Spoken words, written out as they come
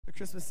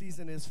Christmas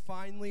season is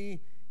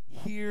finally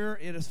here.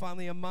 It is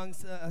finally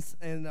amongst us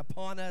and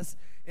upon us.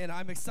 And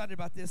I'm excited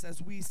about this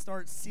as we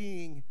start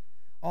seeing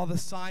all the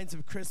signs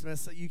of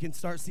Christmas. So you can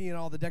start seeing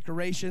all the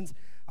decorations.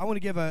 I want to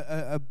give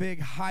a big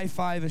high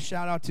five, a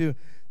shout out to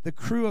the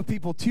crew of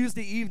people.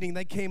 Tuesday evening,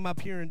 they came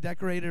up here and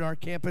decorated our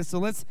campus. So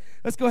let's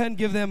go ahead and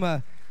give them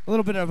a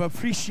little bit of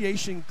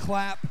appreciation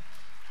clap.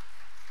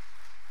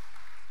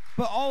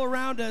 But all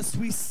around us,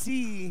 we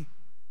see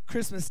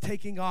Christmas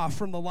taking off,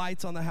 from the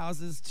lights on the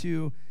houses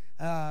to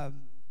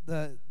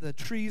the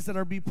trees that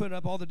are being put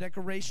up, all the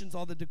decorations,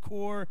 all the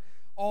decor,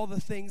 all the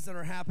things that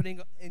are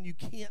happening, and you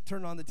can't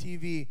turn on the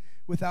TV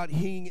without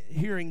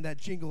hearing that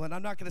jingle. And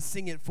I'm not going to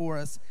sing it for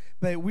us,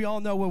 but we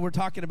all know what we're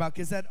talking about,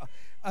 because that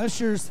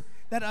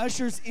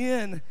ushers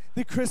in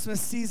the Christmas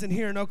season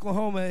here in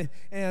Oklahoma.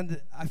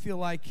 And I feel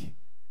like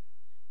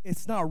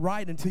it's not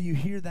right until you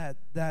hear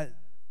that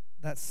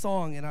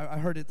song, and I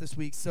heard it this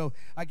week, so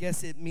I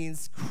guess it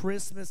means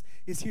Christmas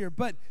is here.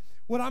 But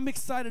what I'm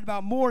excited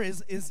about more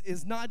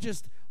is not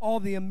just all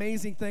the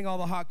amazing thing, all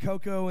the hot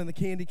cocoa and the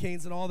candy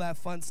canes and all that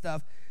fun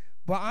stuff.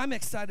 What I'm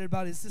excited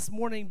about is this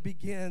morning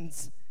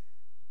begins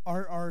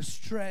our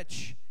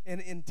stretch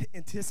and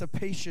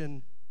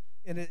anticipation,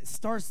 and it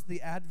starts the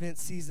Advent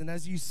season.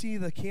 As you see,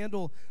 the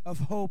candle of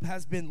hope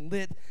has been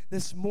lit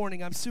this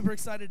morning. I'm super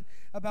excited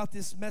about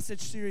this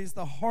message series,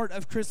 The Heart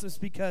of Christmas,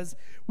 because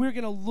we're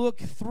going to look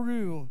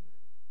through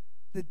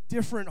the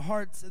different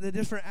hearts, the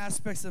different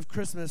aspects of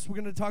Christmas. We're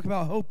going to talk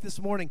about hope this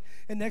morning.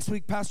 And next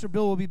week, Pastor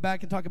Bill will be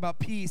back and talk about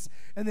peace,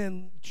 and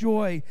then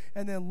joy,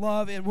 and then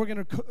love. And we're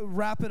going to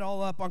wrap it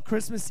all up on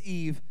Christmas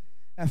Eve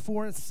at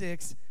 4 and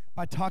 6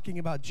 by talking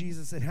about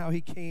Jesus and how he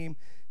came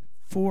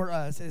for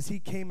us, as he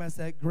came as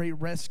that great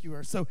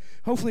rescuer. So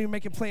hopefully you're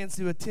making plans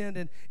to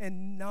attend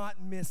and not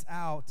miss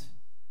out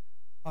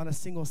on a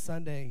single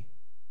Sunday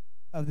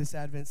of this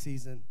Advent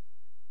season.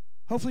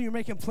 Hopefully you're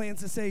making plans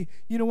to say,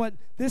 you know what,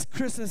 this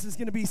Christmas is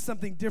going to be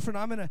something different.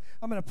 I'm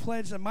gonna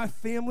pledge that my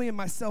family and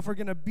myself are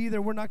going to be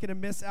there. We're not going to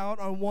miss out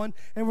on one,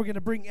 and we're going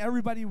to bring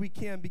everybody we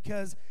can,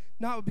 because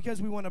not because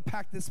we want to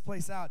pack this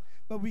place out,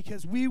 but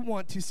because we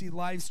want to see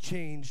lives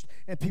changed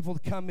and people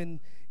come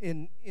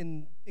in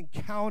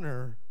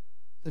encounter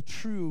the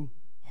true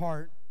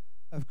heart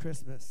of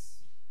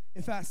Christmas.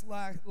 In fact,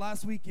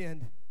 last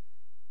weekend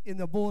in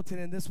the bulletin,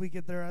 and this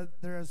weekend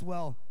there as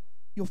well,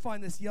 you'll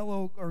find this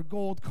yellow or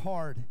gold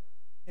card,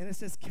 and it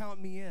says,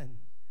 "Count me in."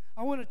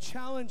 I want to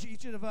challenge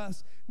each of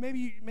us.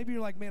 Maybe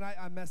you're like, man,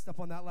 I messed up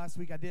on that last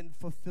week. I didn't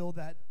fulfill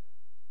that.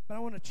 But I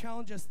want to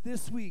challenge us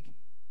this week.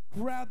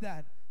 Grab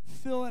that.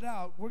 Fill it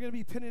out. We're going to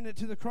be pinning it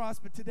to the cross,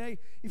 but today,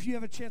 if you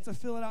have a chance to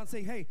fill it out and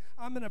say, hey,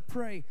 I'm going to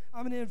pray.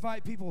 I'm going to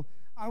invite people.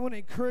 I want to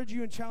encourage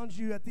you and challenge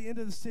you at the end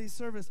of the today's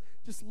service,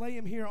 just lay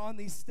them here on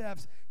these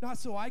steps, not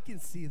so I can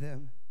see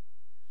them,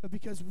 but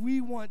because we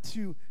want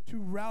to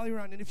rally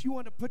around. And if you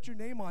want to put your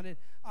name on it,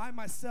 I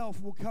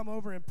myself will come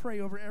over and pray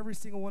over every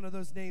single one of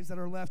those names that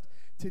are left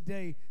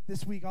today.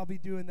 This week I'll be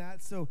doing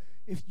that. So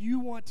if you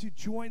want to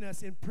join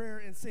us in prayer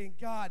and saying,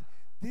 God,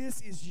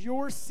 this is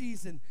your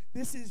season,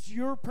 this is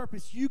your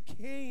purpose, you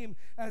came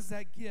as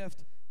that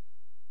gift,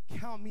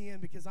 count me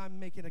in, because I'm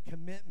making a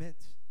commitment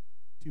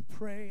to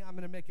pray. I'm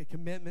going to make a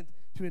commitment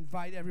to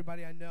invite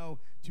everybody I know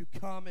to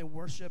come and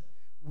worship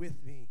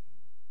with me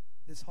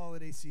this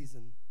holiday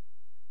season.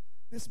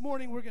 This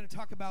morning, we're going to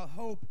talk about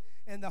hope,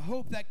 and the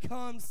hope that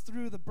comes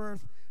through the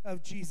birth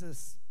of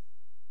Jesus.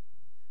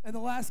 And the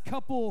last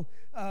couple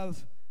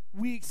of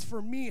weeks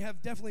for me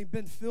have definitely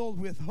been filled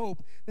with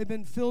hope. They've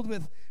been filled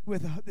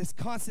with this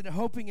constant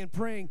hoping and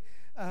praying.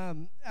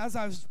 As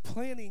I was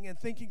planning and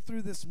thinking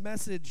through this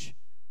message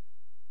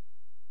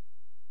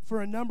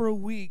for a number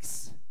of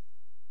weeks,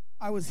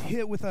 I was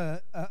hit with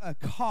a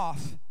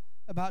cough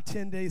about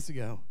 10 days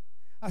ago.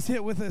 I was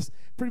hit with this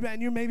pretty bad,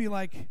 and you're maybe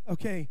like,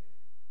 okay,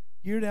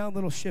 you're down,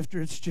 little shifter.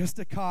 It's just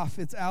a cough.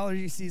 It's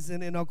allergy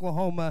season in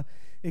Oklahoma.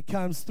 It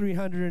comes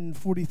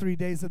 343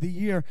 days of the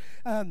year.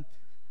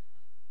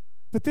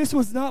 But this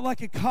was not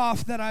like a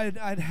cough that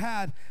I'd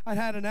had. I'd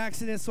had an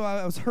accident, so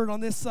I was hurt on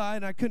this side,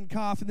 and I couldn't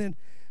cough. And then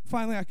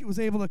finally I was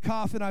able to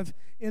cough, and I've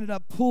ended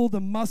up pulled a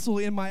muscle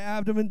in my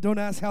abdomen. Don't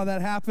ask how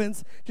that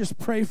happens. Just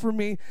pray for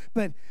me.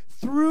 But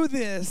through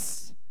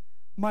this,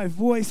 my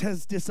voice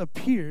has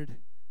disappeared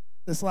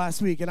this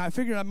last week, and I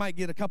figured I might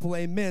get a couple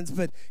amens,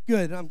 but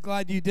good. I'm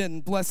glad you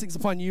didn't. Blessings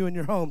upon you and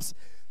your homes.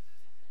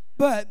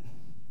 But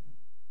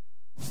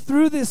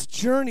through this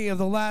journey of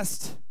the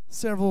last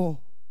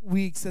several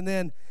weeks, and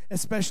then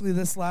especially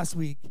this last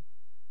week,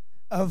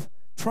 of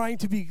trying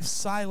to be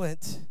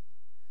silent,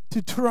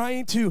 to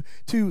trying to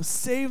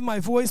save my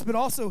voice, but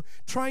also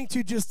trying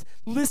to just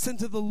listen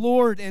to the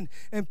Lord and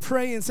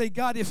pray and say,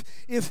 God, if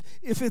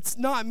it's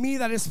not me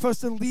that is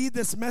supposed to lead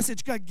this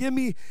message, God, give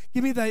me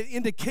the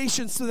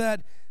indication so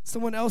that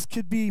someone else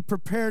could be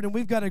prepared. And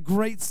we've got a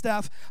great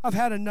staff. I've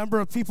had a number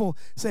of people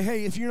say,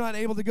 hey, if you're not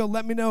able to go,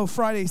 let me know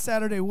Friday,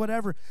 Saturday,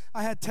 whatever.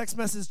 I had text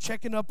messages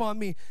checking up on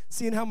me,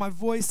 seeing how my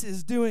voice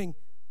is doing.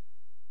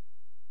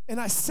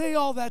 And I say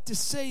all that to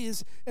say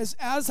is,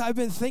 as I've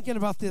been thinking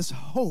about this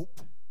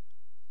hope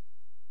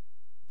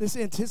this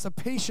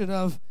anticipation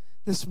of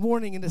this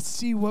morning and to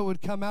see what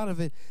would come out of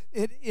it.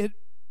 It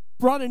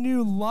brought a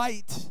new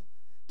light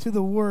to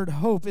the word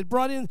hope. It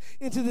brought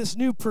into this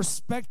new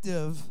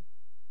perspective,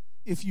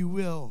 if you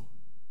will.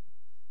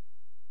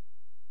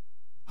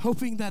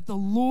 Hoping that the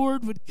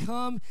Lord would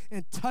come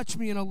and touch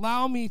me and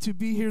allow me to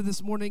be here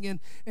this morning.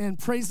 And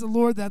praise the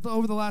Lord that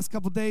over the last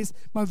couple days,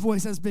 my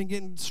voice has been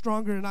getting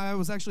stronger. And I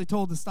was actually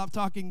told to stop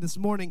talking this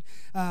morning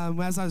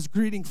as I was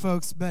greeting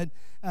folks. But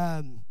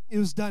it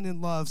was done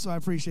in love, so I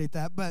appreciate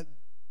that. But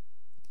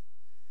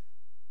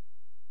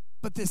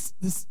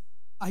this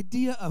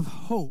idea of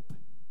hope.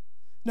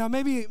 Now,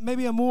 maybe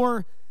a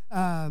more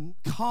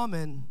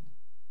common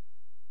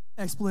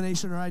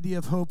explanation or idea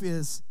of hope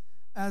is,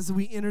 as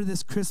we enter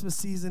this Christmas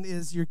season,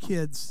 is your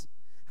kids.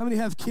 How many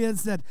have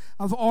kids that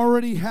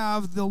already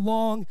have the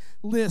long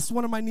list?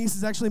 One of my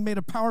nieces actually made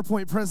a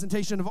PowerPoint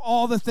presentation of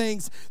all the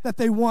things that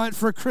they want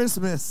for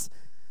Christmas.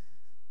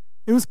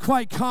 It was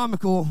quite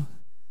comical.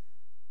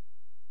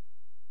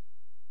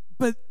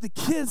 But the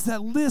kids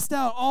that list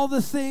out all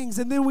the things,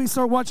 and then we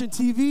start watching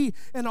TV,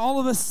 and all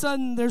of a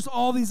sudden there's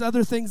all these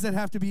other things that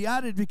have to be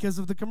added because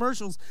of the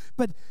commercials.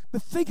 But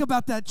think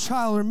about that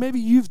child, or maybe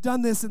you've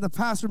done this in the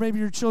past, or maybe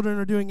your children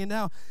are doing it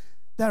now,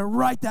 that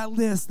write that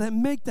list, that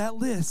make that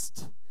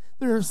list.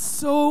 There's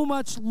so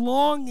much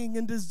longing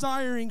and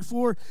desiring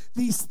for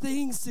these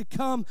things to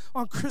come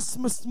on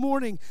Christmas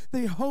morning.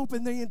 They hope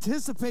and they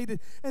anticipate it,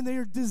 and they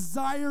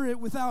desire it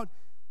without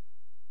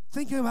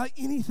thinking about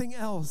anything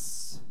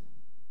else.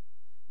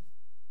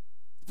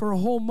 For a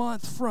whole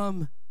month,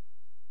 from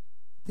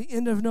the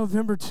end of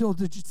November till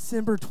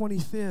December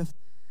 25th,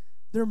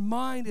 their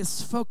mind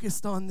is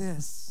focused on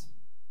this.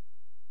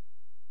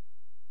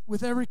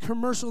 With every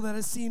commercial that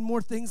is seen,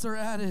 more things are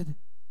added.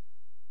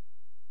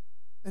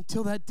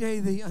 Until that day,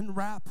 they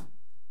unwrap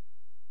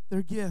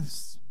their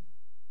gifts.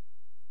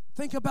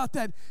 Think about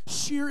that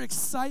sheer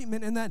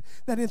excitement and that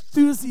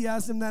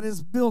enthusiasm that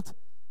is built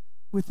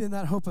within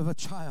that hope of a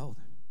child.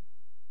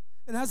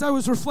 And as I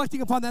was reflecting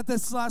upon that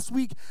this last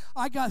week,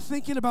 I got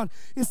thinking about,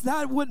 is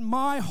that what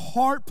my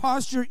heart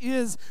posture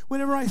is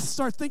whenever I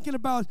start thinking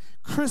about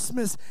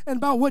Christmas and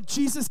about what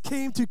Jesus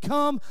came to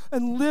come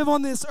and live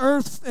on this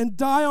earth and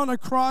die on a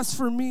cross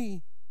for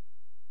me?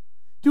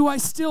 Do I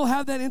still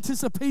have that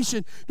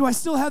anticipation? Do I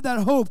still have that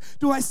hope?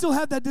 Do I still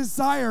have that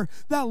desire,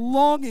 that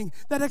longing,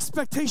 that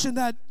expectation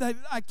that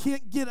I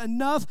can't get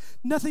enough?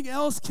 Nothing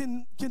else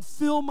can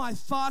fill my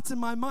thoughts and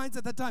my minds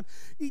at that time.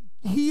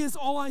 He is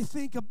all I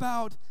think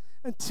about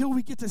until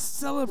we get to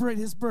celebrate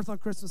his birth on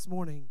Christmas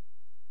morning?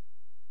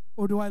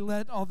 Or do I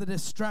let all the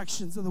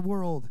distractions of the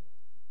world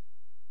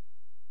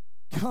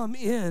come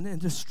in and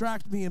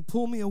distract me and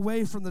pull me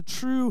away from the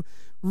true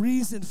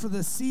reason for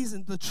the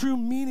season, the true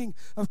meaning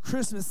of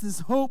Christmas,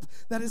 this hope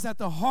that is at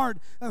the heart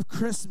of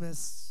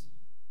Christmas?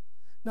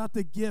 Not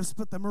the gifts,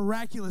 but the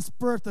miraculous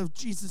birth of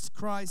Jesus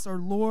Christ, our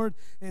Lord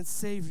and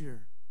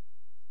Savior.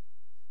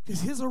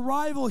 Because his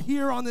arrival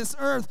here on this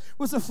earth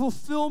was a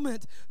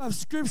fulfillment of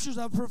scriptures,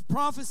 of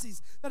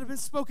prophecies that have been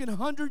spoken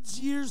hundreds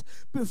of years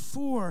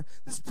before.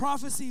 This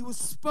prophecy was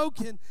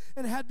spoken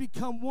and had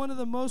become one of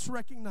the most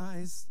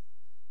recognized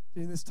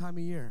during this time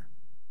of year.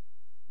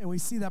 And we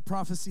see that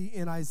prophecy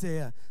in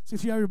Isaiah. So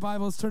if you have your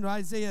Bibles, turn to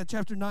Isaiah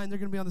chapter 9. They're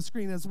going to be on the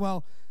screen as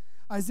well.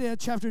 Isaiah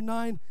chapter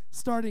 9,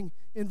 starting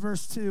in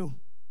verse 2.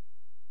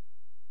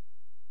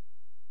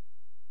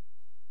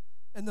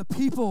 And the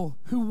people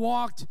who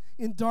walked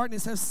in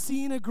darkness have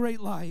seen a great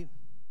light.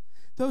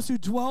 Those who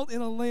dwelt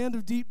in a land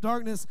of deep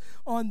darkness,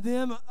 on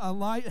them a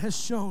light has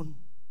shone.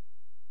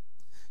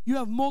 You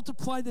have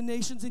multiplied the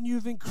nations, and you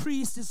have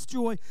increased its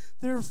joy.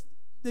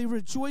 They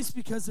rejoice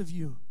because of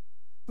you,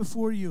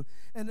 before you,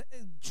 and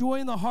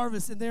joy in the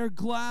harvest, and they are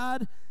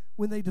glad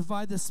when they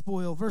divide the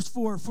spoil. Verse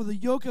 4, for the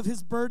yoke of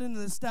his burden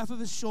and the staff of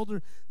his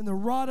shoulder and the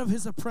rod of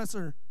his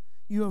oppressor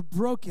you have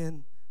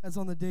broken as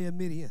on the day of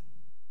Midian.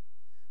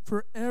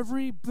 For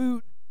every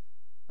boot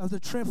of the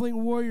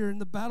trampling warrior in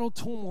the battle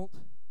tumult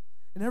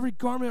and every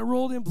garment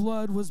rolled in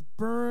blood was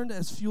burned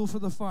as fuel for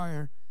the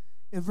fire.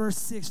 In verse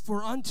 6,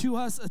 for unto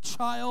us a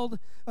child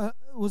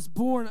was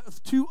born,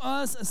 to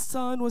us a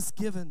son was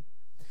given,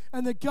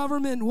 and the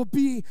government will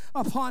be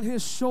upon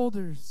his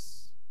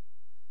shoulders.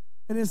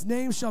 And his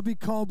name shall be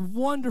called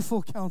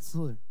Wonderful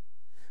Counselor,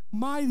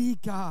 Mighty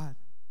God,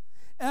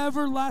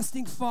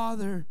 Everlasting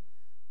Father,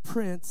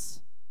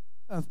 Prince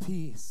of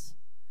Peace.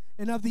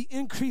 And of the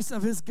increase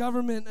of his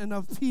government and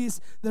of peace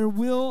there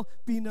will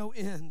be no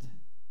end.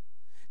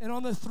 And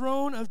on the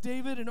throne of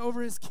David and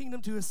over his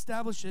kingdom to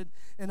establish it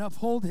and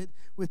uphold it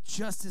with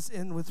justice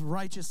and with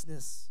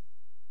righteousness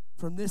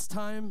from this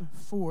time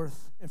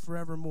forth and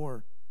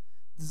forevermore.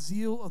 The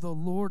zeal of the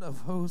Lord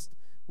of hosts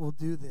will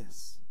do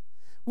this.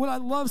 What I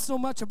love so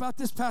much about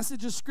this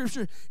passage of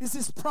Scripture is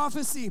this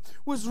prophecy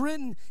was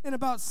written in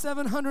about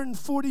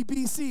 740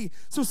 BC.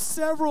 So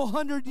several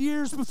hundred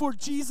years before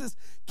Jesus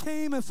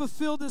came and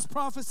fulfilled this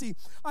prophecy.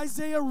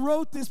 Isaiah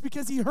wrote this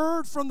because he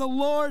heard from the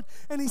Lord,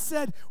 and he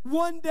said,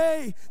 one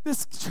day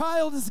this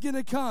child is going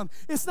to come.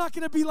 It's not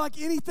going to be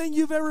like anything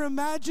you've ever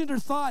imagined or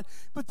thought,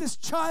 but this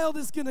child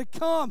is going to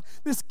come.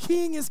 This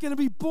king is going to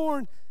be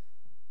born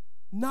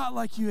not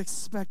like you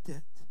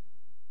expected.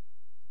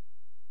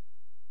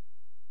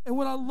 And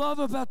what I love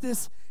about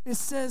this, it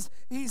says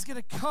he's going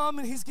to come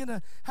and he's going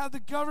to have the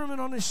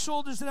government on his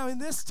shoulders. Now, in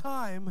this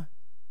time,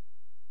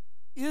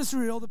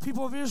 Israel, the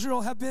people of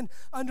Israel, have been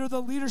under the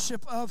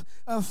leadership of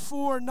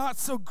four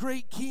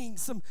not-so-great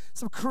kings,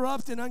 some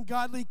corrupt and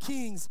ungodly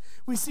kings.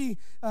 We see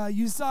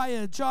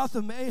Uzziah,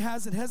 Jotham,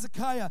 Ahaz, and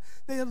Hezekiah.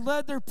 They had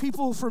led their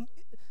people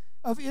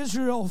of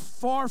Israel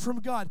far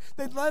from God.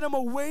 They led them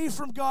away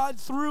from God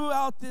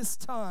throughout this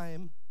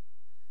time,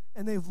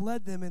 and they've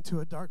led them into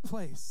a dark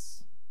place.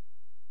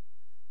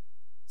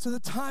 So the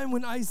time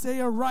when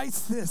Isaiah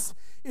writes this,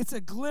 it's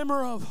a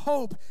glimmer of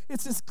hope.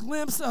 It's this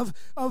glimpse of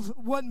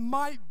what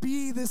might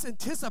be this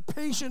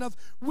anticipation of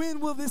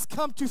when will this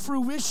come to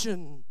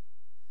fruition.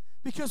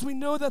 Because we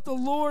know that the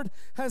Lord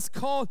has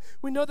called.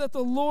 We know that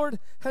the Lord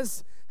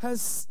has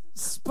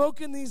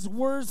spoken these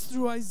words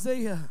through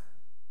Isaiah.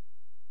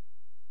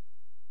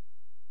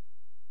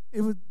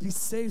 It would be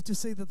safe to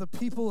say that the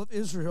people of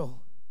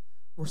Israel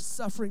were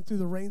suffering through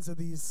the reigns of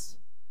these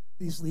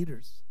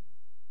leaders.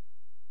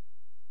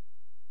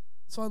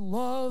 So I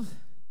love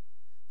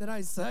that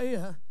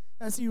Isaiah,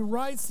 as he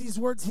writes these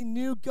words, he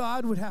knew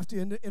God would have to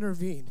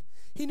intervene.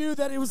 He knew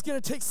that it was going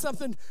to take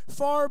something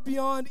far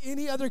beyond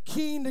any other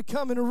king to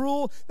come and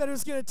rule, that it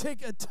was going to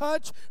take a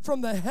touch from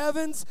the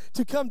heavens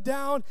to come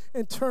down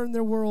and turn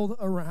their world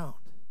around.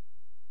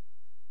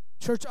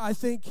 Church, I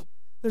think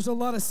there's a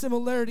lot of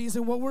similarities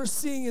in what we're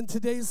seeing in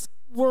today's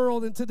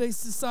world, in today's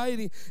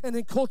society, and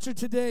in culture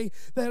today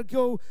that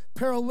go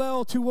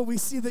parallel to what we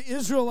see the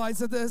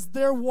Israelites as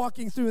they're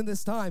walking through in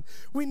this time.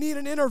 We need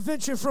an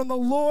intervention from the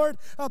Lord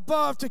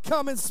above to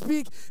come and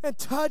speak and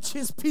touch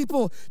his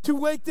people, to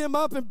wake them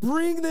up and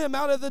bring them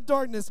out of the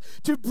darkness,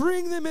 to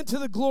bring them into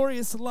the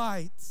glorious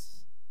light.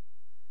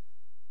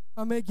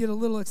 I may get a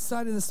little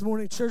excited this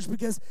morning, church,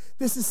 because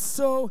this is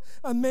so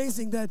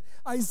amazing that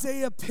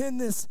Isaiah penned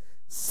this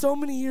so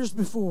many years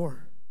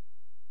before.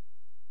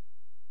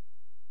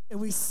 And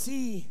we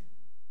see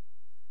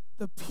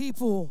the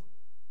people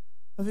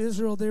of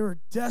Israel, they were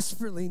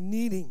desperately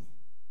needing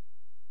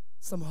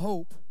some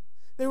hope.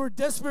 They were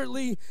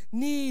desperately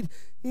needing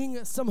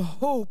some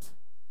hope.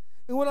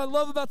 And what I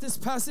love about this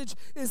passage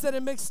is that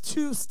it makes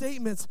two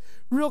statements.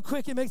 Real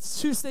quick, it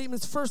makes two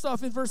statements. First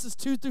off, in verses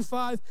 2 through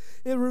 5,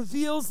 it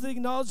reveals the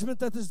acknowledgement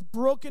that there's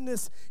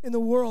brokenness in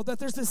the world, that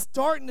there's this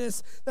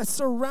darkness that's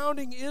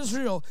surrounding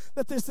Israel,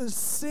 that there's this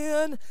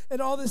sin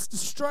and all this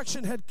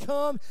destruction had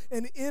come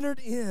and entered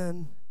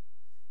in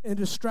and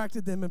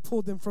distracted them and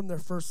pulled them from their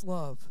first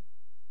love.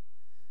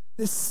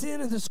 This sin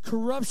and this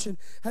corruption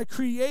had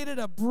created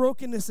a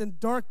brokenness and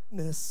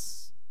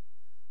darkness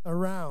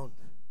around.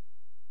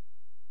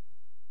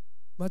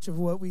 Much of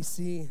what we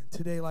see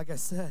today, like I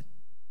said.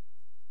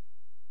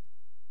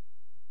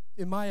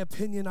 In my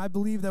opinion, I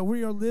believe that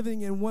we are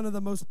living in one of the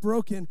most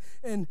broken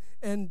and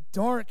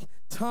dark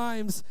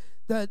times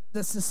that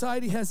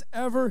society has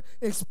ever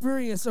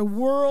experienced. A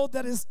world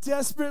that is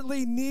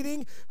desperately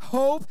needing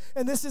hope.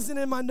 And this isn't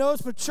in my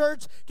notes, but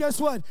church,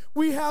 guess what?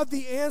 We have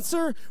the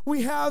answer.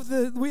 We have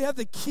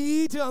the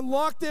key to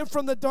unlock them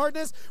from the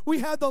darkness. We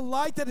have the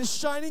light that is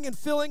shining and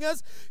filling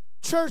us.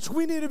 Church,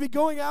 we need to be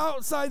going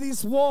outside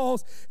these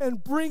walls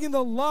and bringing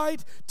the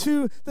light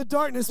to the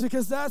darkness,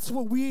 because that's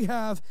what we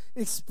have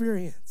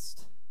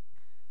experienced.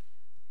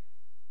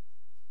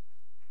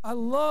 I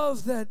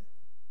love that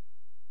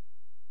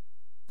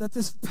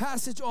this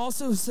passage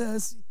also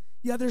says,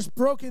 yeah, there's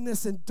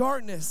brokenness and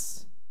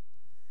darkness.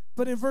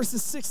 But in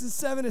verses 6 and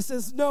 7, it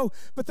says, no,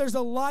 but there's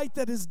a light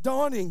that is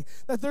dawning,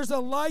 that there's a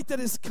light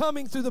that is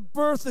coming through the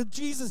birth of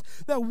Jesus,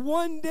 that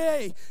one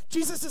day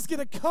Jesus is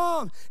going to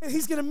come and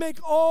he's going to make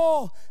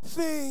all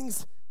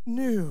things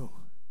new.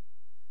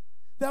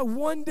 That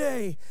one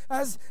day,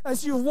 as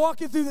you're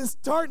walking through this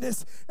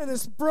darkness and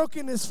this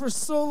brokenness for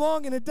so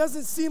long, and it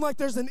doesn't seem like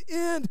there's an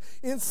end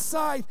in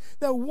sight,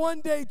 that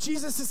one day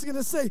Jesus is going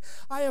to say,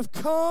 I have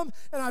come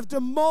and I've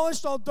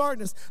demolished all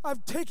darkness.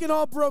 I've taken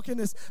all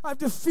brokenness. I've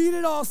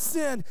defeated all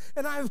sin,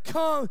 and I have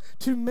come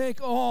to make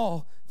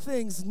all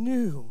things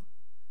new.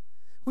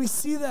 We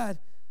see that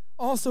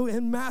also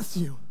in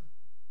Matthew.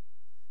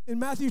 In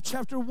Matthew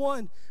chapter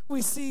 1,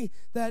 we see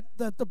that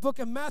the book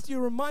of Matthew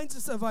reminds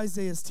us of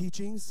Isaiah's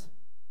teachings.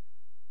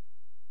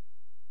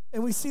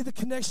 And we see the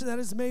connection that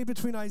is made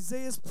between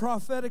Isaiah's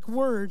prophetic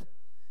word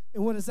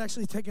and what is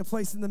actually taking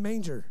place in the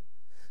manger.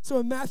 So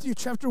in Matthew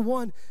chapter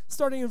 1,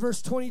 starting in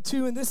verse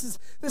 22, and this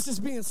is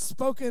being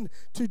spoken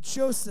to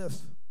Joseph.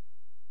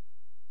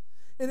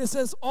 And it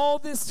says, all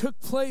this took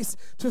place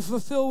to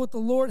fulfill what the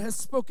Lord has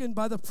spoken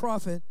by the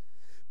prophet.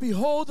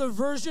 Behold, the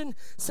virgin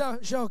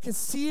shall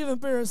conceive and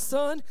bear a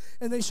son,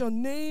 and they shall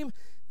name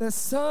the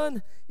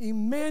son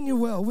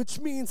Emmanuel, which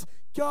means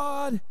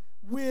God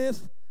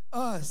with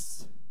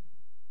us.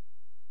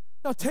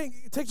 Now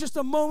take just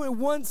a moment,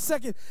 1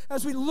 second,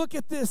 as we look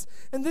at this,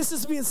 and this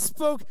is being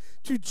spoke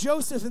to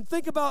Joseph, and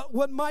think about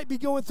what might be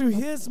going through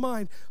his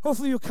mind.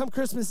 Hopefully you'll come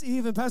Christmas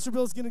Eve, and Pastor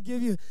Bill is going to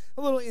give you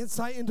a little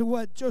insight into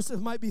what Joseph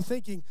might be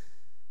thinking.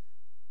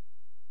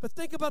 But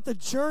think about the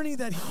journey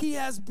that he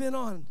has been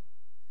on.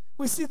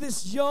 We see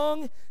this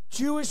young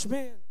Jewish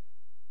man.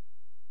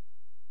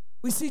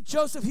 We see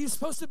Joseph,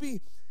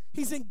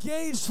 he's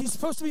engaged, he's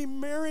supposed to be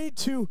married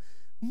to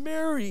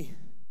Mary.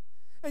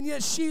 And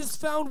yet she's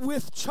found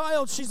with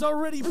child. She's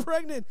already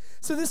pregnant.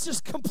 So this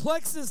just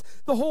complexes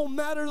the whole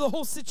matter, the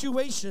whole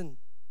situation.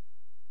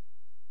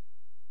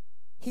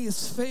 He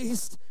is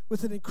faced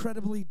with an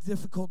incredibly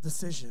difficult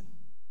decision.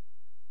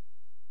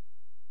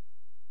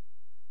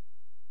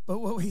 But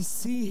what we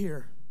see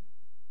here,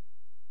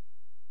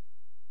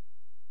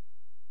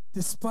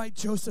 despite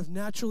Joseph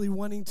naturally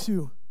wanting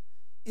to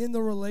end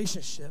the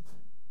relationship,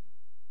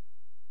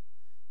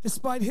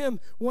 despite him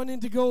wanting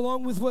to go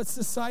along with what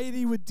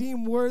society would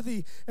deem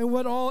worthy and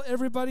what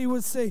everybody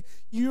would say,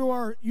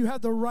 you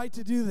have the right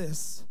to do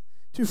this,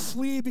 to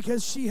flee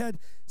because she had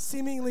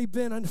seemingly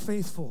been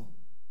unfaithful.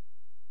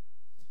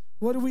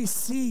 What do we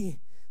see?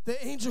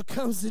 The angel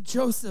comes to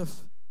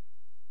Joseph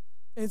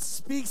and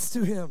speaks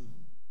to him.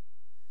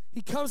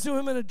 He comes to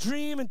him in a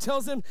dream and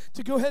tells him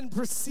to go ahead and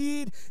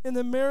proceed in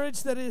the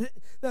marriage,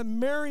 that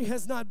Mary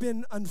has not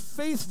been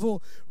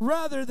unfaithful,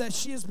 rather that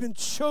she has been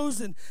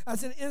chosen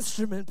as an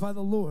instrument by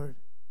the Lord.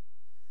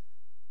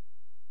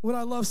 What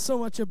I love so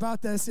much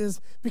about this is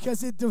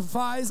because it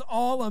defies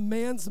all a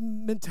man's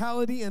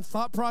mentality and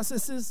thought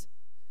processes.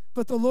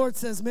 But the Lord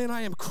says, man,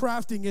 I am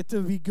crafting it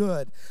to be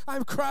good.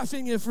 I'm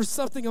crafting it for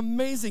something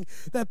amazing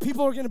that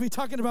people are going to be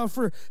talking about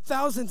for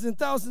thousands and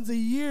thousands of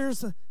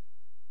years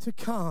to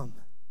come.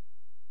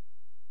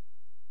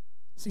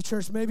 See,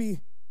 church, maybe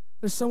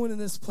there's someone in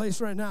this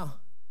place right now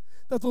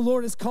that the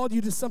Lord has called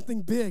you to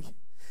something big.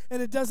 And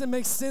it doesn't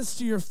make sense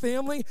to your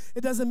family.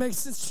 It doesn't make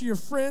sense to your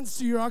friends,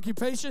 to your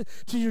occupation,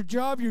 to your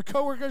job, your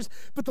coworkers.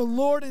 But the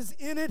Lord is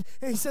in it.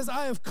 And he says,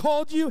 I have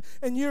called you.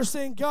 And you're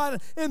saying, God,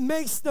 it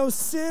makes no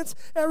sense.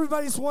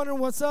 Everybody's wondering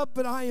what's up.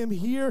 But I am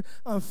here.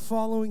 I'm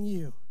following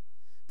you.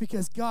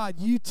 Because, God,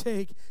 you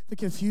take the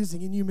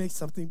confusing and you make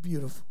something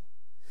beautiful.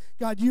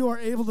 God, you are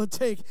able to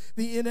take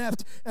the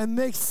inept and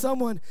make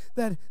someone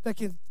that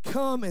can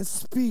come and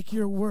speak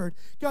your word.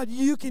 God,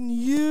 you can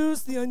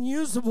use the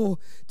unusable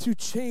to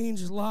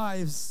change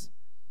lives.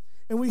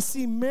 And we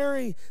see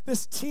Mary,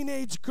 this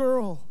teenage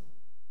girl,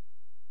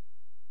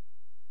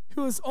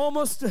 who is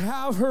almost to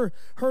have her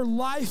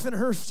life and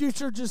her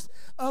future just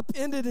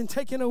upended and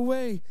taken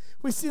away.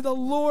 We see the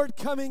Lord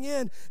coming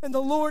in and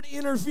the Lord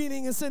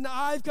intervening and saying,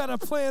 I've got a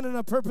plan and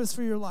a purpose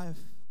for your life.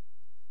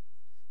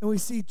 And we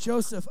see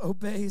Joseph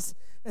obeys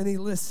and he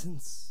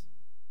listens.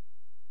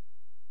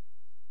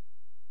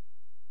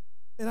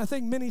 And I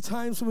think many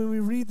times when we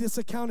read this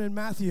account in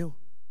Matthew,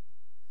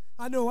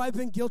 I know I've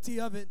been guilty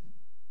of it.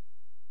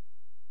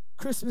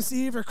 Christmas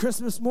Eve or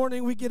Christmas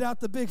morning, we get out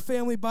the big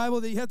family Bible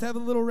that you have to have a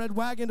little red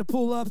wagon to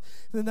pull up.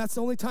 And that's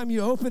the only time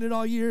you open it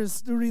all year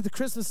is to read the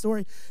Christmas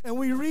story. And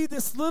we read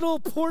this little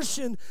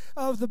portion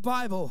of the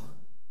Bible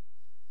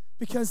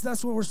because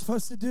that's what we're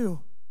supposed to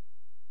do.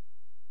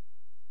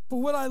 But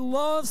what I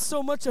love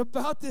so much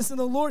about this, and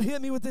the Lord hit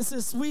me with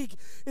this week,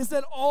 is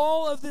that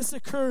all of this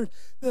occurred.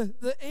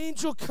 The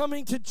angel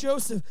coming to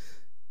Joseph,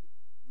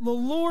 the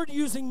Lord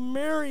using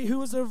Mary, who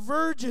was a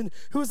virgin,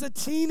 who was a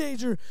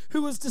teenager,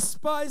 who was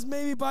despised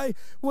maybe by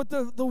what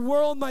the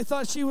world might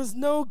thought she was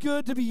no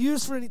good to be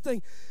used for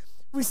anything.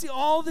 We see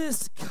all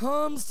this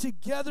comes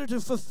together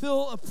to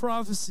fulfill a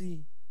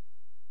prophecy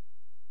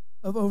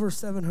of over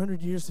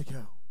 700 years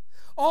ago.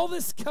 All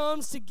this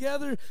comes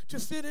together to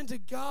fit into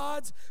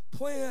God's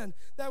plan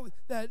that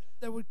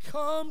would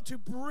come to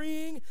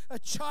bring a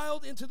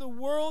child into the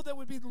world that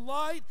would be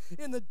light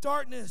in the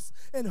darkness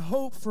and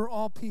hope for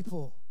all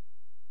people.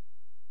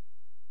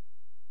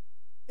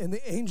 And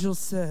the angel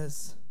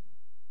says,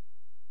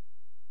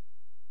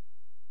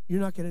 you're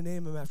not going to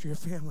name him after your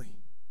family.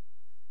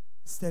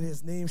 Instead,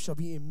 his name shall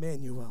be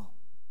Emmanuel,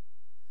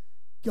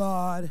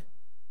 God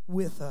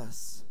with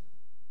us.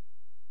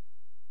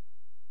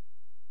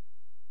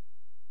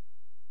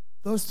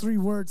 Those three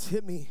words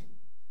hit me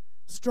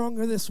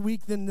stronger this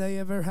week than they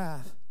ever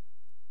have.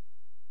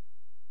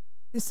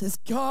 It says,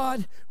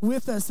 God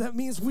with us. That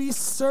means we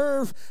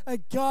serve a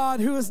God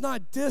who is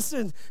not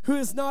distant, who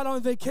is not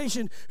on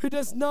vacation, who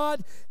does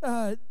not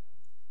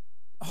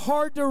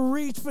hard to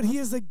reach, but he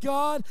is a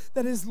God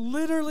that is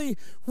literally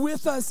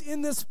with us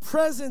in this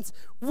presence,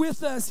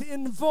 with us,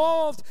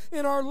 involved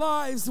in our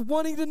lives,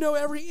 wanting to know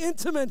every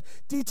intimate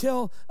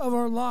detail of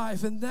our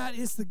life. And that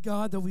is the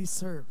God that we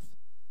serve.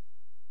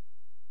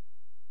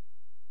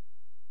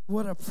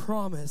 What a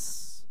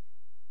promise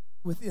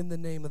within the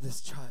name of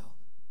this child.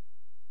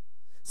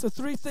 So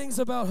 3 things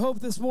about hope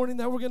this morning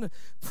that we're going to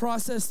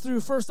process through.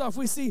 First off,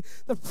 we see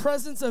the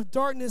presence of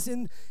darkness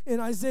in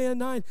Isaiah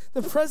 9.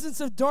 The presence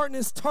of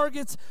darkness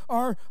targets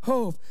our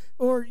hope.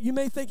 Or you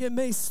may think it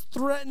may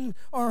threaten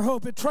our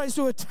hope. It tries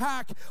to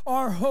attack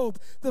our hope.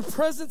 The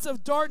presence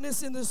of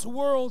darkness in this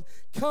world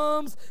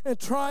comes and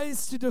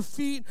tries to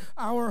defeat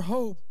our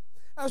hope.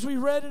 As we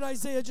read in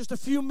Isaiah just a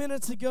few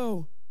minutes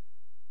ago,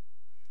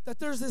 that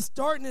there's this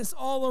darkness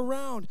all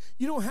around.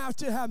 You don't have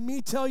to have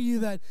me tell you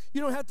that. You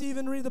don't have to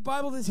even read the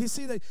Bible to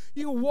see that.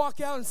 You can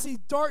walk out and see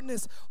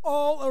darkness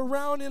all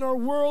around in our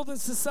world and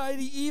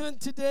society, even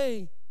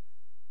today.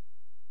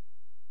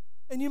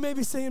 And you may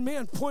be saying,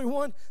 man, point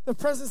 1, the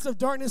presence of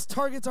darkness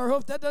targets our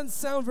hope. That doesn't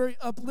sound very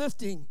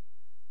uplifting.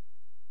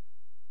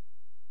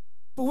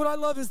 But what I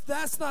love is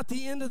that's not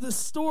the end of the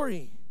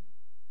story.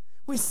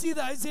 We see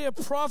that Isaiah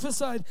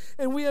prophesied,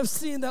 and we have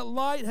seen that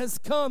light has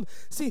come.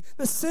 See,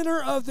 the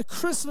center of the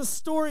Christmas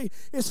story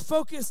is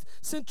focused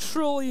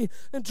centrally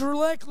and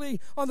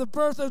directly on the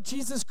birth of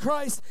Jesus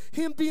Christ,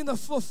 him being the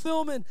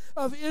fulfillment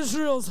of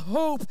Israel's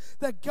hope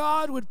that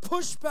God would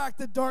push back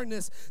the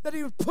darkness, that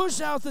he would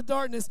push out the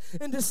darkness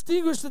and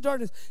distinguish the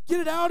darkness,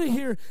 get it out of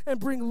here, and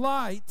bring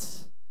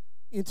light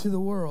into the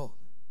world.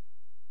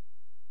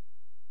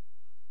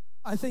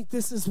 I think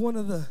this is one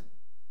of the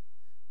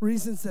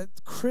reasons that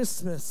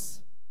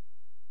Christmas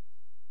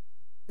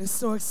is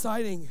so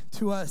exciting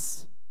to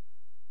us,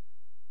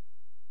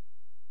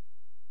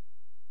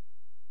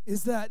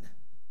 is that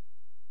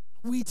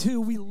we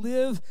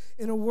live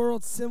in a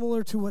world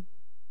similar to what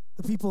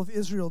the people of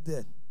Israel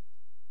did.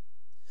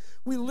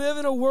 We live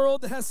in a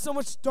world that has so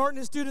much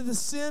darkness due to the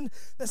sin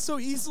that so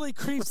easily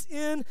creeps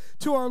in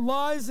to our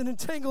lives and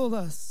entangled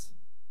us.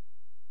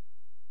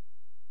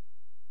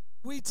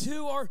 We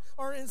too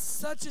are in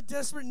such a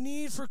desperate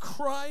need for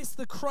Christ,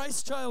 the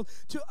Christ child,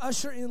 to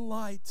usher in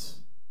light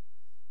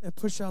and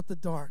push out the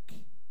dark.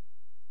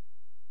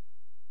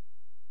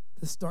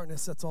 This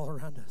darkness that's all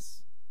around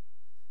us.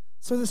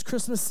 So this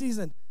Christmas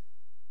season,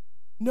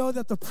 know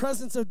that the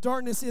presence of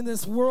darkness in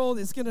this world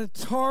is going to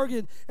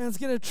target and it's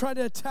going to try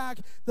to attack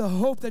the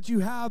hope that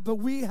you have, but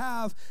we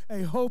have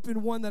a hope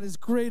in one that is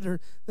greater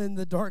than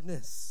the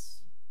darkness.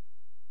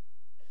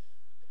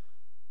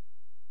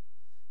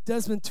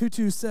 Desmond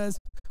Tutu says,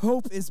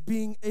 hope is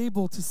being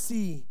able to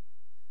see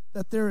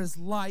that there is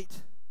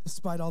light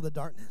despite all the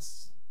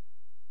darkness.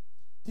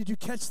 Did you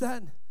catch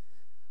that?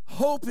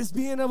 Hope is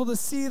being able to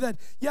see that,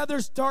 yeah,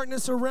 there's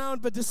darkness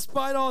around, but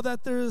despite all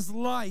that, there is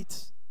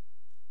light.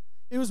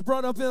 It was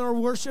brought up in our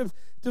worship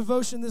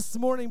devotion this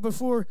morning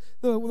before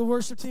the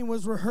worship team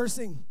was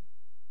rehearsing,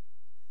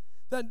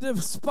 that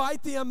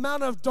despite the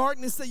amount of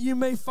darkness that you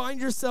may find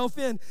yourself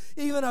in,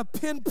 even a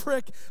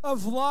pinprick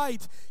of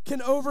light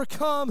can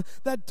overcome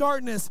that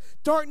darkness.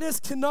 Darkness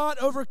cannot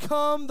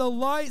overcome the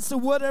light, so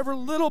whatever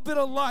little bit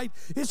of light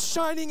is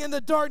shining in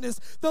the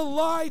darkness, the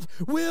light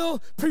will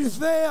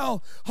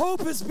prevail.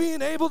 Hope is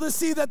being able to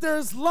see that there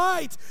is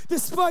light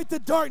despite the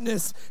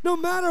darkness, no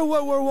matter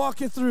what we're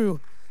walking through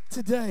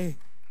today.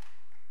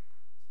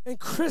 And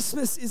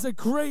Christmas is a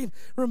great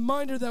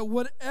reminder that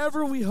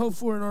whatever we hope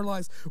for in our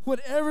lives,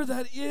 whatever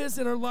that is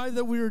in our life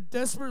that we are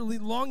desperately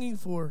longing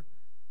for,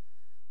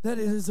 that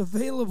it is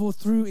available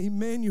through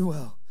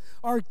Emmanuel,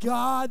 our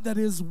God that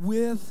is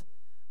with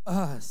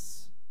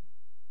us.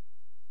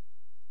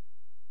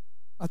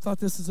 I thought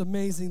this is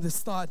amazing, this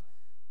thought.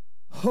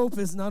 Hope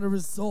is not a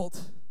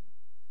result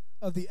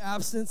of the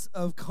absence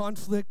of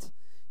conflict,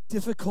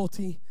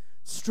 difficulty,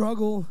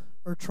 struggle,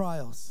 or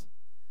trials.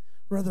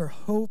 Rather,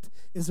 hope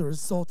is a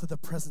result of the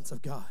presence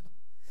of God.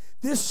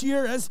 This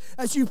year,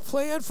 as you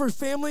plan for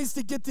families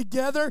to get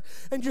together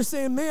and you're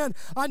saying, man,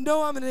 I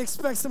know I'm going to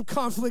expect some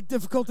conflict,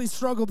 difficulty,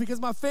 struggle because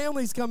my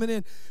family's coming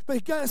in.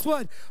 But guess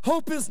what?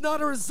 Hope is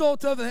not a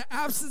result of the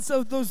absence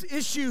of those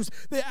issues,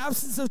 the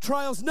absence of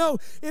trials. No,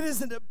 it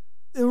isn't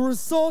a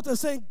result of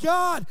saying,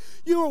 God,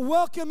 you are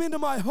welcome into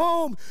my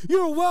home.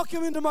 You are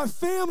welcome into my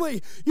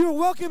family. You are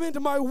welcome into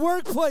my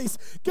workplace.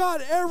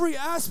 God, every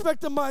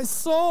aspect of my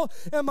soul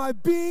and my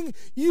being,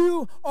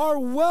 you are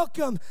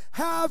welcome.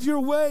 Have your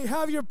way.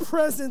 Have your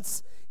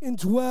presence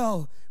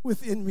indwell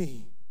within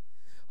me.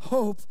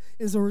 Hope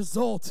is a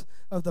result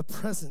of the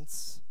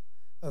presence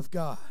of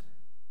God.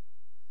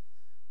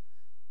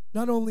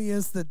 Not only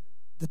is the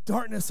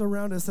darkness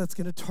around us that's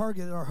going to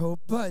target our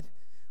hope, but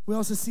we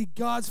also see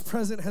God's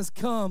presence has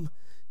come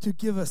to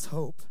give us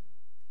hope.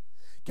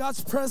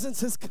 God's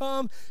presence has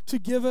come to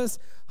give us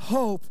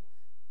hope.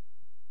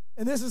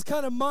 And this is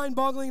kind of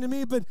mind-boggling to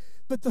me, but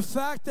the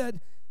fact that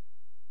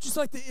just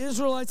like the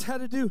Israelites had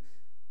to do,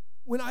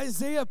 when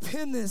Isaiah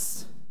penned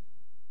this,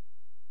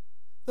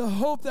 the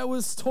hope that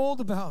was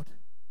told about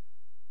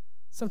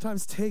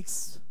sometimes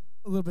takes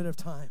a little bit of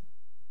time.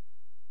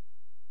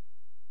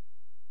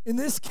 In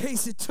this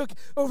case, it took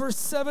over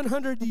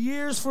 700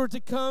 years for it to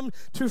come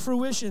to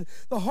fruition.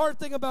 The hard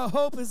thing about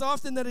hope is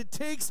often that it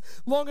takes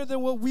longer than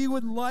what we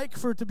would like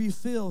for it to be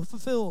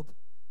fulfilled.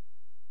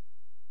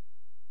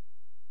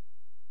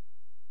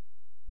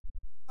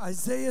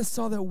 Isaiah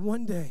saw that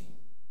one day,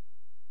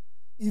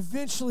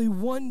 eventually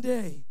one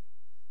day,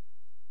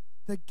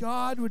 that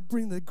God would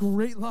bring the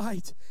great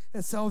light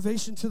and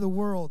salvation to the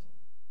world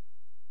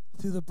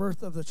through the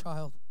birth of the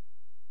child.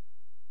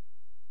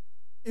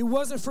 It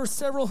wasn't for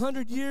several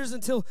hundred years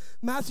until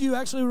Matthew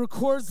actually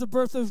records the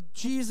birth of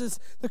Jesus,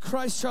 the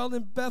Christ child,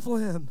 in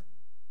Bethlehem.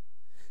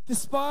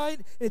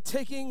 Despite it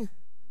taking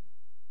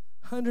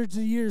hundreds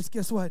of years,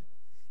 guess what?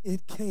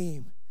 It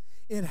came.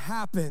 It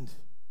happened.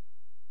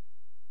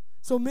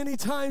 So many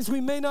times we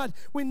may not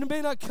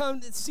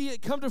see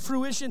it come to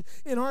fruition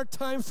in our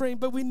time frame,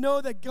 but we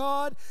know that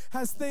God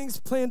has things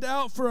planned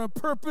out for a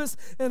purpose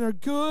and are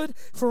good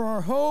for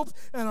our hope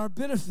and our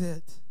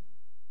benefit.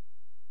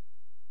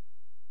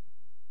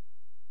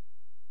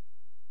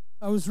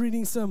 I was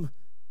reading some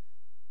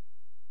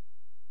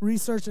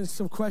research and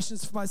some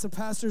questions by some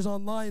pastors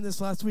online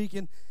this last week,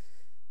 and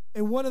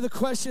one of the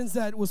questions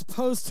that was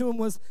posed to them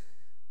was,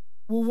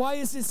 well, why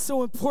is it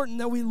so important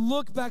that we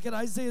look back at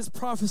Isaiah's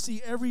prophecy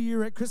every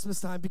year at Christmas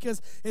time?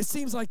 Because it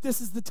seems like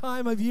this is the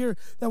time of year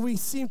that we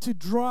seem to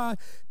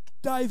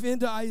dive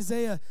into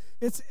Isaiah.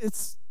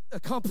 It's a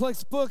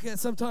complex book at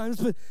sometimes,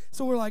 but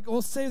so we're like,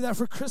 we'll save that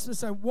for Christmas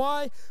time.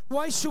 Why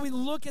should we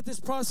look at this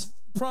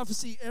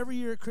prophecy every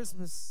year at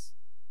Christmas?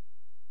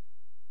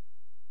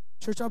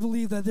 Church, I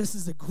believe that this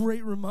is a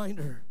great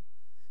reminder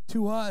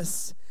to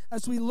us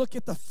as we look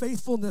at the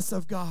faithfulness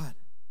of God.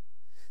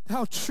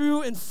 How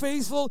true and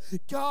faithful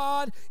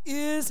God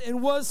is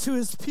and was to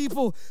his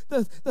people.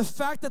 The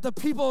fact that the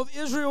people of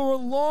Israel were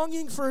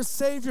longing for a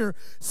Savior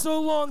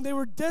so long, they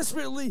were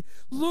desperately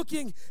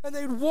looking, and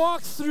they'd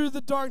walk through the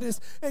darkness,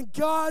 and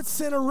God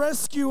sent a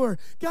rescuer.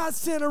 God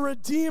sent a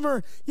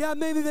redeemer. Yeah,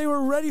 maybe they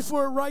were ready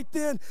for it right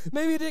then.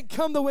 Maybe it didn't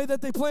come the way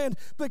that they planned,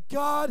 but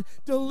God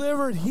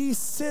delivered. He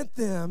sent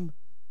them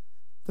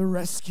the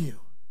rescue.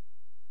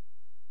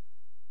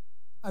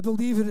 I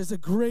believe it is a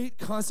great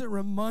constant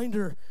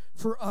reminder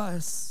for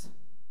us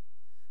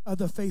of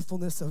the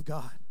faithfulness of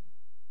God.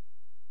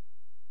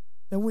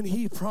 That when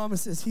he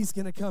promises, he's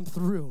going to come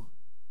through.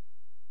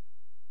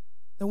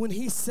 That when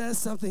he says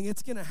something,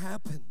 it's going to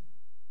happen.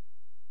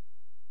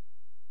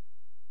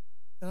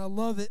 And I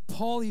love that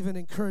Paul even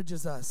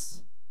encourages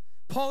us.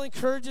 Paul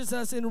encourages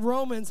us in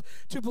Romans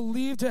to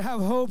believe, to have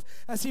hope,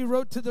 as he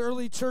wrote to the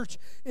early church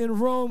in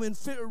Rome in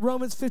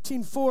Romans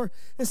 15:4.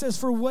 It says,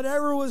 "For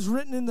whatever was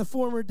written in the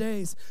former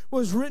days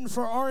was written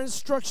for our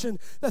instruction,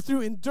 that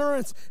through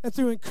endurance and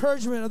through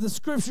encouragement of the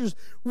scriptures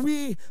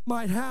we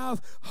might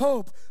have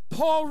hope."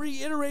 Paul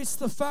reiterates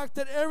the fact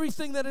that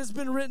everything that has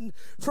been written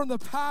from the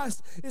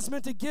past is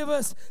meant to give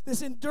us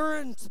this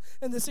endurance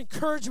and this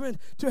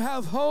encouragement to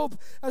have hope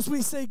as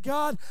we say,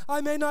 God, I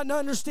may not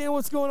understand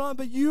what's going on,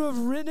 but you have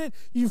written it,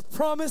 you've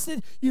promised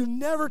it, you've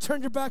never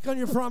turned your back on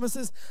your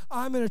promises.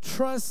 I'm going to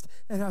trust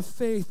and have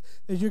faith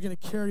that you're going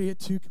to carry it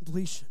to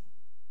completion,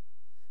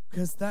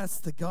 because that's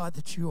the God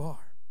that you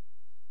are.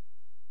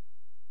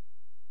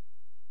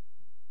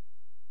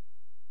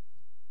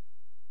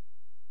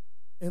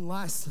 And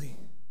lastly,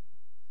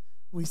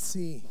 we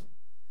see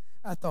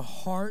at the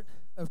heart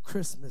of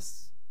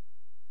Christmas,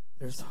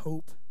 there's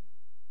hope.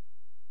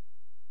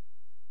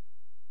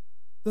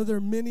 Though there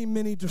are many,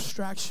 many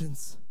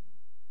distractions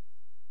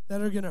that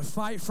are going to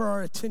fight for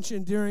our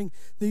attention during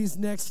these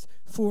next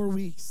 4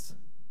 weeks.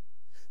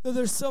 Though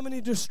there's so many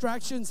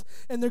distractions,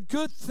 and they're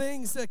good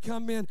things that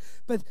come in,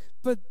 but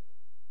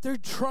they're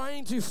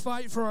trying to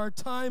fight for our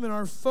time and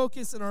our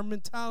focus and our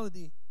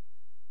mentality.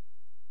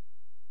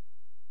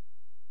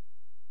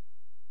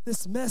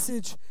 This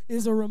message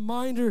is a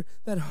reminder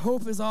that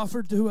hope is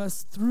offered to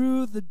us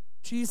through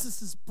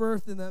Jesus'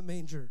 birth in that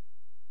manger.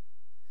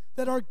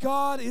 That our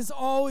God is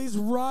always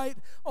right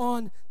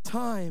on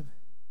time.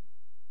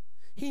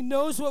 He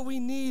knows what we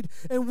need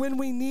and when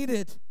we need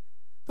it.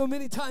 Though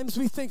many times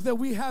we think that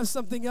we have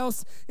something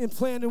else in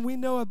plan and we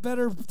know a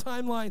better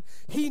timeline,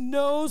 he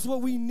knows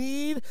what we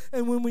need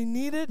and when we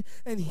need it,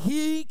 and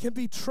he can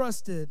be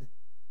trusted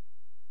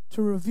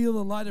to reveal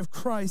the light of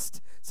Christ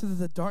so that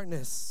the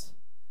darkness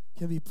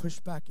can be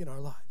pushed back in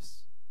our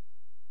lives.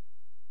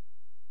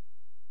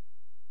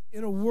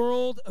 In a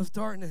world of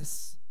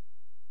darkness,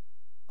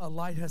 a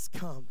light has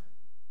come.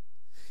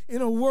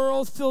 In a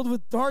world filled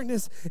with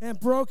darkness and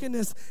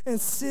brokenness and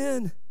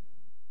sin,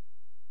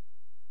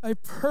 a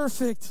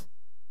perfect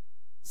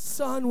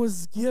Son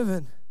was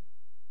given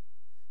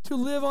to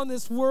live on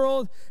this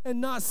world and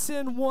not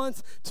sin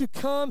once, to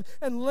come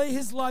and lay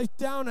his life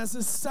down as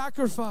a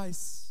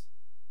sacrifice.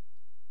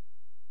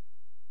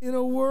 In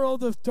a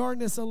world of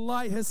darkness, a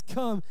light has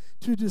come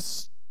to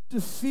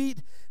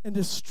defeat and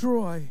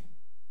destroy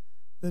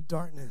the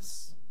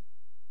darkness.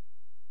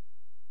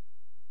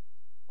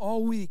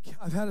 All week,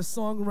 I've had a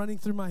song running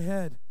through my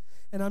head,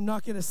 and I'm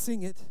not going to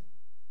sing it,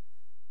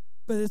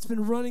 but it's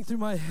been running through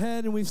my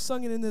head, and we've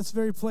sung it in this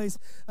very place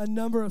a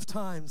number of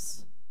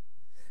times.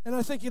 And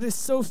I think it is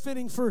so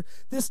fitting for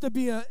this to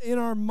be in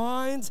our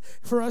minds,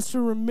 for us to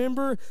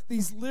remember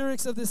these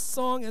lyrics of this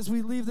song as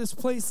we leave this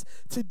place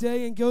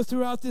today and go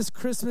throughout this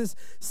Christmas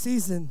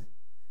season.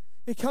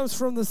 It comes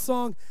from the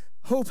song,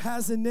 Hope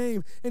Has a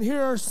Name. And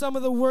here are some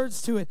of the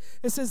words to it.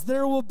 It says,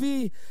 "There will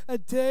be a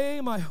day,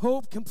 my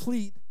hope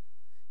complete.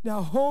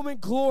 Now home in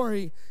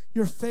glory,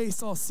 your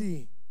face I'll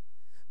see.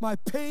 My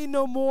pain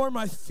no more,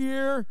 my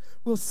fear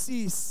will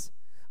cease.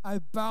 I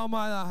bow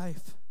my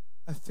life,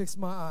 I fix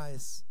my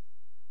eyes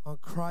on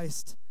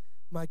Christ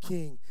my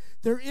King.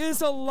 There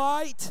is a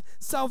light,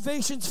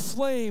 salvation's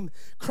flame.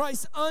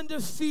 Christ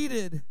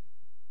undefeated,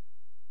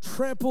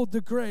 trampled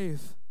the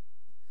grave.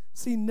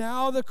 See,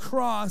 now the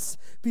cross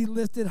be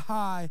lifted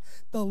high.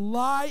 The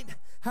light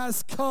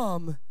has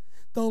come.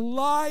 The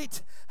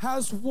light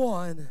has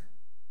won.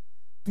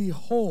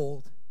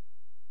 Behold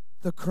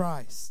the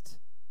Christ.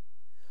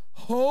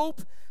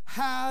 Hope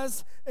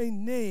has a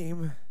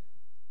name.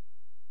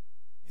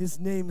 His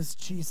name is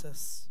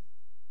Jesus.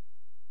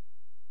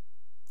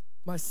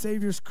 My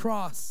Savior's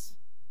cross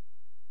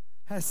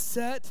has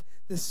set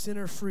the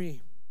sinner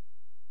free.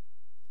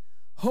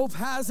 Hope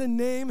has a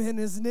name, and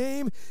his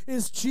name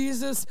is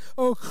Jesus.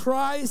 Oh,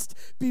 Christ,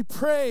 be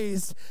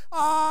praised.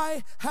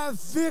 I have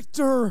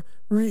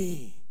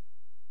victory.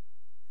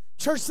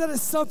 Church, that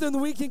is something that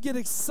we can get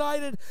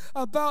excited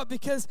about,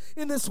 because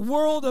in this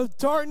world of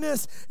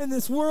darkness, in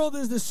this world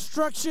of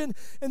destruction,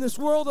 in this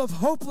world of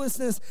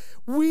hopelessness,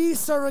 we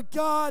serve a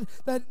God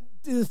that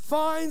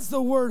defines the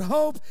word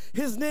hope.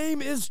 His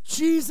name is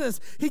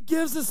Jesus. He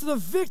gives us the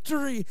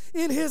victory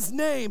in his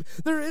name.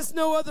 There is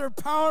no other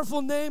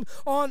powerful name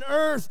on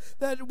earth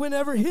that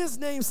whenever his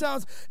name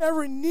sounds,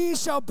 every knee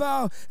shall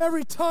bow,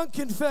 every tongue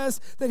confess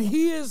that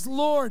he is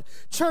Lord.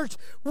 Church,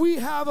 we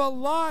have a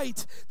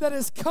light that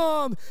has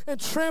come and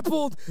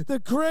trampled the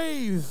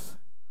grave.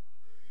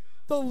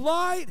 The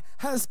light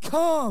has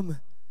come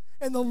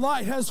and the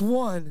light has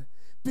won.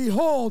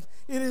 Behold,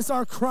 it is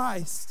our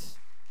Christ.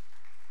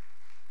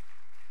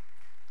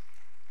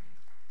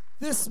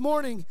 This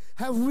morning,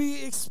 have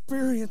we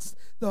experienced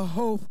the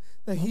hope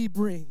that he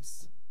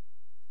brings?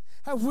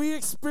 Have we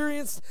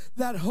experienced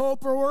that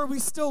hope, or are we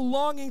still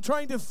longing,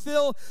 trying to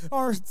fill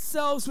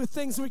ourselves with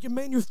things we can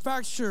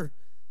manufacture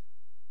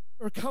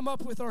or come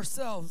up with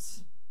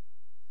ourselves?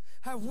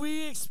 Have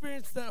we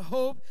experienced that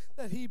hope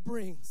that he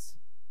brings?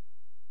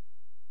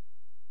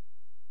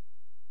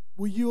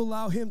 Will you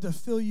allow him to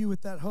fill you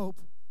with that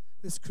hope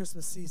this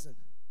Christmas season?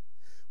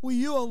 Will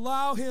you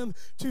allow him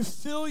to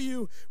fill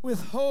you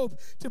with hope,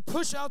 to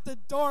push out the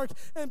dark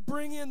and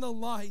bring in the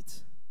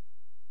light?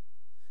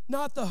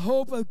 Not the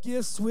hope of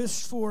gifts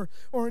wished for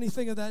or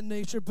anything of that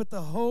nature, but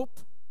the hope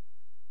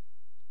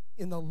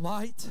in the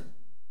light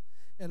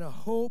and a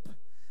hope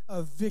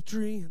of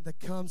victory that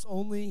comes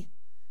only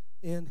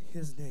in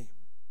his name.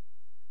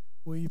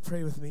 Will you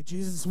pray with me?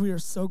 Jesus, we are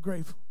so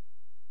grateful,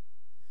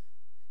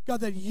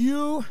 God, that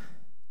you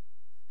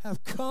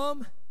have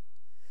come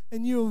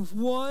and you have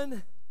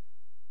won.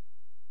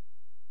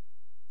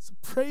 So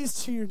praise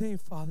to your name,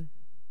 Father.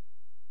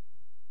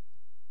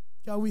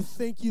 God, we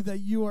thank you that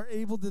you are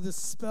able to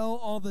dispel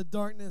all the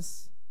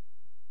darkness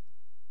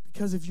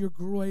because of your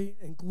great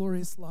and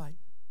glorious light.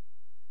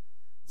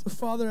 So,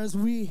 Father, as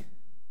we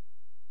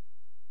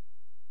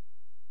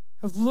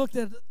have looked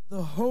at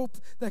the hope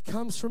that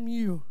comes from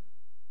you,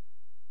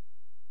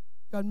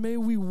 God, may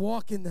we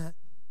walk in that.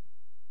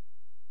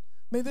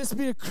 May this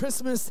be a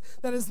Christmas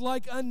that is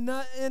like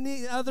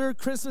any other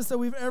Christmas that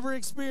we've ever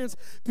experienced,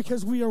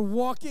 because we are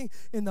walking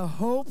in the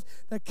hope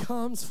that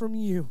comes from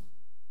you.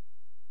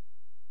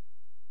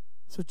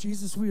 So,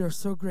 Jesus, we are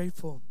so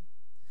grateful.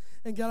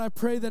 And God, I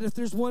pray that if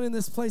there's one in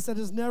this place that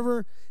has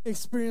never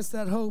experienced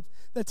that hope,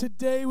 that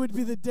today would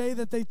be the day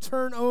that they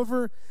turn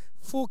over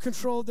full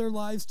control of their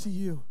lives to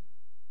you.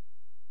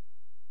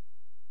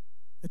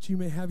 That you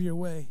may have your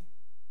way.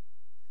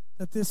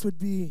 That this would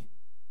be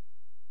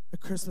a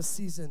Christmas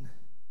season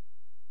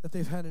that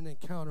they've had an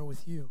encounter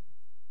with you.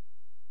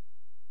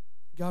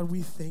 God,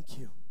 we thank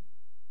you.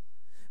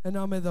 And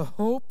now may the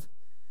hope,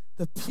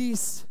 the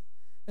peace,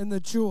 and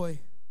the joy,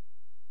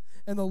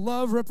 and the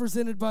love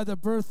represented by the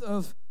birth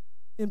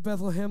in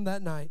Bethlehem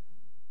that night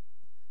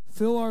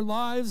fill our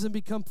lives and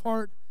become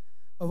part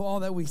of all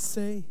that we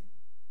say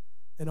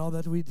and all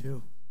that we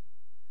do.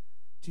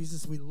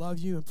 Jesus, we love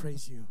you and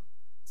praise you.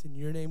 It's in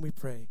your name we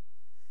pray.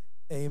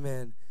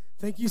 Amen.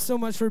 Thank you so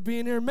much for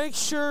being here. Make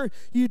sure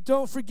you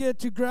don't forget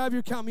to grab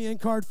your Count Me In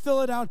card, fill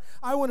it out.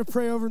 I want to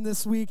pray over them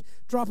this week.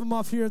 Drop them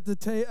off here at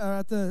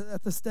the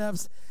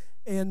steps,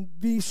 and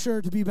be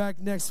sure to be back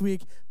next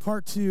week.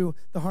 Part 2,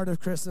 the Heart of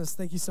Christmas.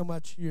 Thank you so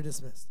much. You're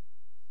dismissed.